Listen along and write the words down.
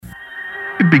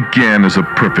It began as a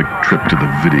perfect trip to the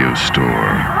video store.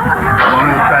 Want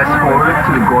me to fast forward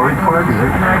to the gory part?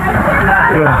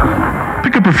 Yeah.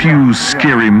 Pick up a few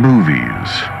scary movies.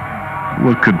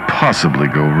 What could possibly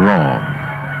go wrong?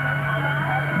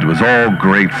 It was all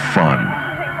great fun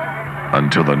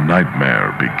until the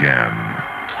nightmare began.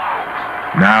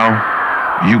 Now,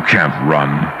 you can't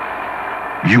run.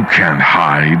 You can't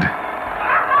hide.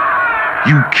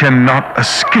 You cannot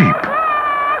escape.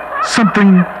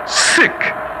 Something sick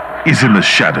is in the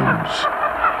shadows,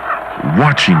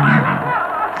 watching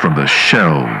you from the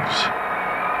shelves,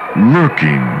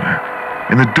 lurking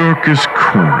in the darkest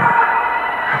corner,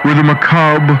 where the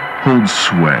macabre holds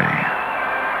sway.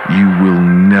 You will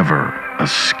never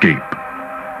escape.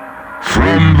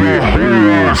 From the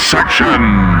horror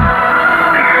section.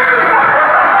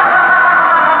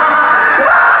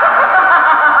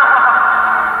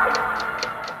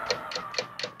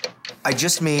 I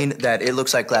just mean that it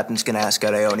looks like Clapton's gonna ask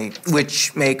out Ione,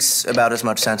 which makes about as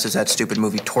much sense as that stupid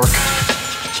movie Torque.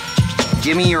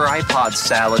 Give me your iPod,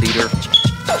 salad eater.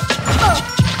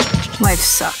 Life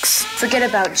sucks. Forget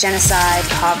about genocide,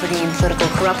 poverty, and political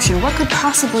corruption. What could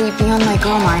possibly be on my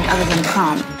girl mind other than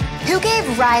prom? Who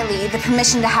gave Riley the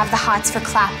permission to have the hots for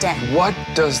Clapton? What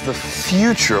does the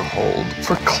future hold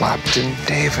for Clapton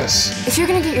Davis? If you're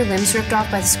gonna get your limbs ripped off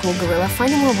by the school gorilla,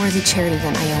 find a more worthy charity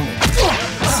than Ione.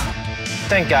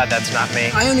 Thank God that's not me.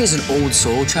 Ione is an old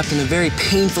soul trapped in a very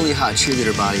painfully hot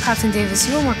cheerleader body. Captain Davis,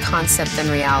 you are more concept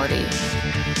than reality.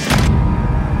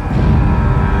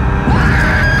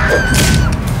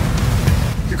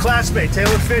 Your classmate,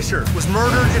 Taylor Fisher, was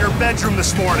murdered in her bedroom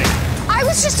this morning. I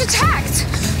was just attacked.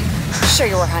 Sure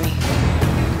you were, honey.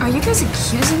 Are you guys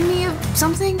accusing me of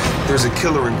something? There's a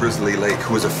killer in Grizzly Lake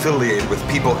who is affiliated with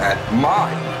people at my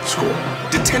school.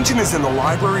 Detention is in the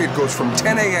library. It goes from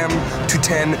 10 a.m. to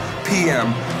 10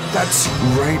 p.m. That's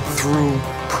right through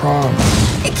prom.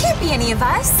 It can't be any of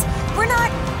us. We're not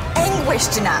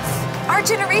anguished enough. Our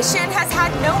generation has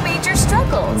had no major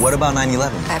struggles. What about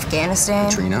 9/11? Afghanistan.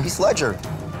 Katrina? Heath Ledger.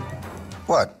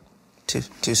 What?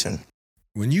 Too soon.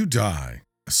 When you die,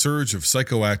 a surge of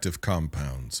psychoactive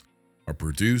compounds are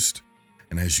produced,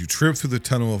 and as you trip through the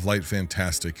tunnel of light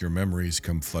fantastic, your memories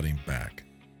come flooding back.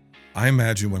 I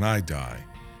imagine when I die,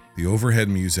 the overhead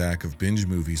muzak of binge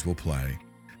movies will play,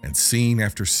 and scene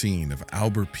after scene of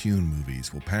Albert Pune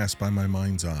movies will pass by my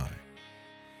mind's eye.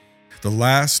 The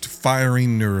last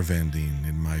firing nerve ending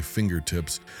in my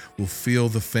fingertips will feel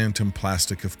the phantom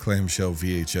plastic of clamshell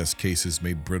VHS cases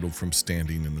made brittle from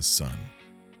standing in the sun.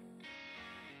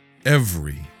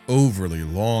 Every overly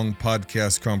long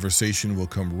podcast conversation will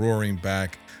come roaring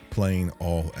back, playing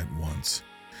all at once.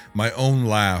 My own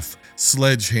laugh,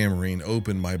 sledgehammering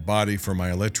open my body for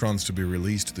my electrons to be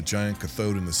released to the giant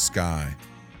cathode in the sky.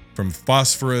 From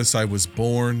phosphorus I was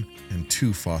born, and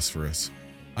to phosphorus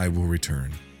I will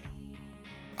return.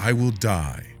 I will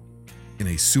die in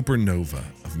a supernova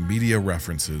of media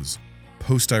references,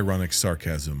 post-ironic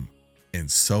sarcasm,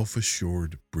 and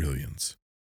self-assured brilliance.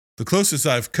 The closest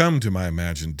I've come to my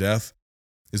imagined death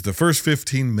is the first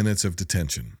 15 minutes of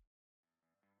Detention.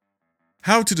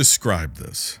 How to describe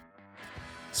this?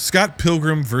 Scott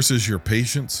Pilgrim versus your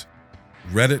patience?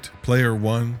 Reddit Player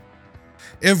 1?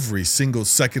 Every single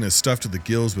second is stuffed to the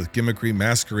gills with gimmickry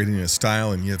masquerading as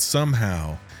style, and yet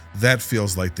somehow that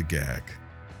feels like the gag.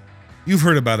 You've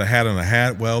heard about a hat on a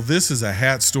hat. Well, this is a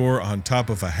hat store on top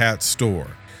of a hat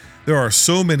store. There are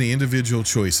so many individual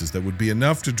choices that would be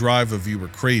enough to drive a viewer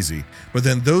crazy, but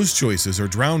then those choices are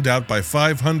drowned out by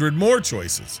 500 more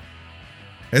choices.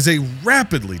 As a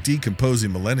rapidly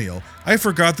decomposing millennial, I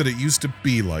forgot that it used to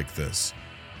be like this.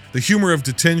 The humor of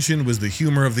Detention was the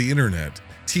humor of the internet,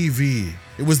 TV.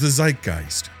 It was the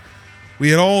zeitgeist.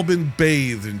 We had all been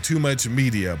bathed in too much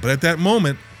media, but at that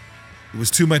moment, it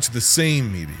was too much of the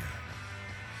same media.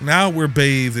 Now we're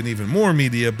bathed in even more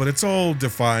media, but it's all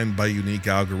defined by unique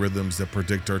algorithms that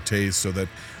predict our tastes so that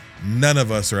none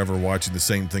of us are ever watching the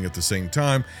same thing at the same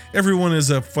time. Everyone is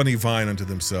a funny vine unto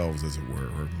themselves, as it were,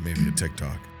 or maybe a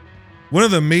TikTok. One of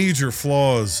the major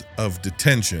flaws of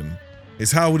Detention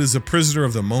is how it is a prisoner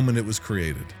of the moment it was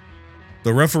created. The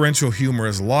referential humor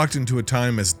is locked into a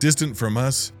time as distant from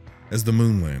us as the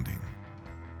moon landing.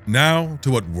 Now to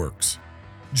what works.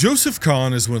 Joseph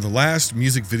Kahn is one of the last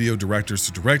music video directors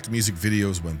to direct music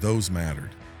videos when those mattered.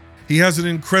 He has an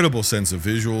incredible sense of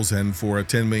visuals, and for a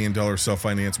 $10 million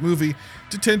self-financed movie,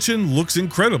 Detention looks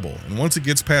incredible, and once it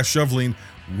gets past shoveling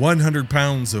 100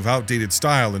 pounds of outdated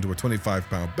style into a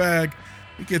 25-pound bag,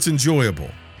 it gets enjoyable.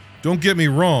 Don't get me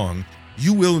wrong,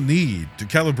 you will need to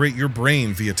calibrate your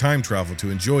brain via time travel to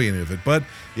enjoy any of it, but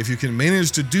if you can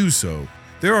manage to do so,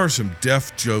 there are some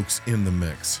deft jokes in the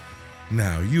mix.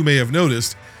 Now, you may have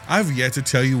noticed I've yet to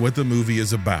tell you what the movie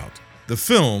is about. The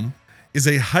film is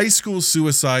a high school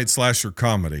suicide slasher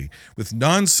comedy with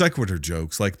non sequitur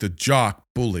jokes like the jock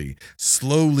bully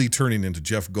slowly turning into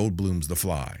Jeff Goldblum's The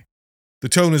Fly. The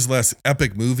tone is less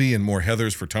epic movie and more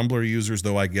Heathers for Tumblr users,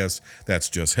 though I guess that's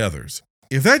just Heathers.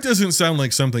 If that doesn't sound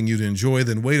like something you'd enjoy,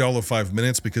 then wait all of 5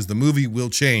 minutes because the movie will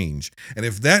change. And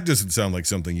if that doesn't sound like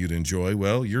something you'd enjoy,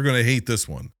 well, you're going to hate this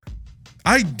one.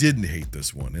 I didn't hate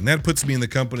this one, and that puts me in the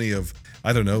company of,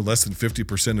 less than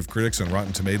 50% of critics on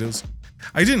Rotten Tomatoes.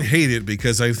 I didn't hate it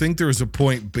because I think there is a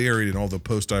point buried in all the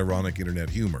post-ironic internet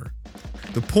humor.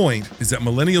 The point is that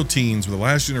millennial teens were the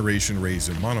last generation raised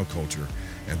in monoculture,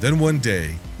 and then one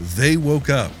day, they woke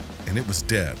up, and it was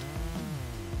dead.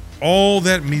 All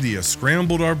that media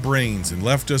scrambled our brains and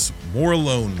left us more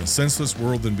alone in a senseless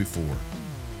world than before.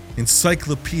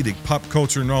 Encyclopedic pop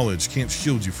culture knowledge can't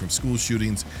shield you from school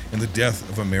shootings and the death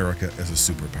of America as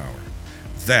a superpower.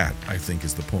 That, I think,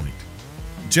 is the point.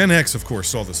 Gen X, of course,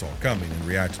 saw this all coming and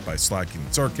reacted by slacking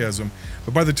in sarcasm,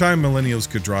 but by the time millennials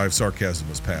could drive, sarcasm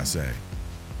was passé.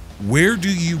 Where do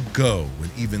you go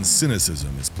when even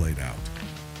cynicism is played out?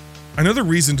 Another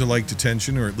reason to like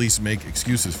Detention, or at least make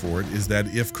excuses for it, is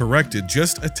that if corrected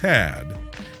just a tad,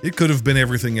 it could have been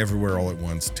Everything Everywhere All at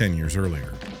Once 10 years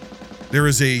earlier. There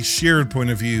is a shared point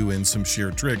of view and some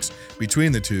shared tricks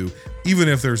between the two, even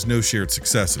if there's no shared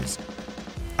successes.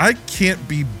 I can't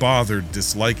be bothered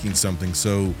disliking something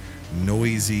so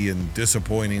noisy and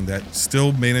disappointing that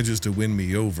still manages to win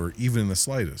me over, even in the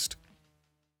slightest.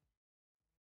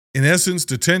 In essence,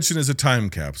 Detention is a time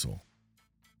capsule.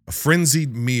 A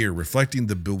frenzied mirror reflecting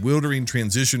the bewildering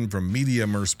transition from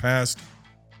media-immersed past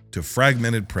to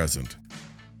fragmented present.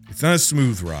 It's not a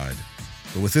smooth ride,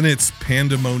 but within its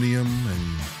pandemonium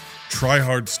and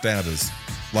try-hard status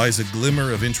lies a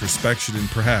glimmer of introspection and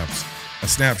perhaps a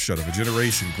snapshot of a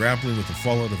generation grappling with the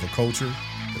fallout of a culture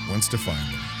that wants to find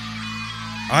them.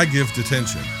 I give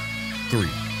Detention 3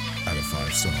 out of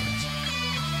 5 stars.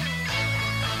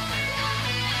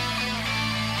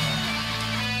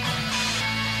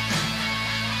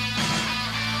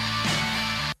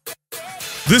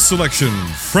 This selection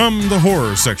from the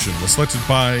horror section was selected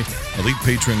by Elite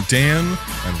Patron Dan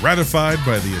and ratified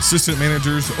by the assistant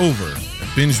managers over at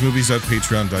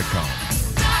bingemovies.patreon.com.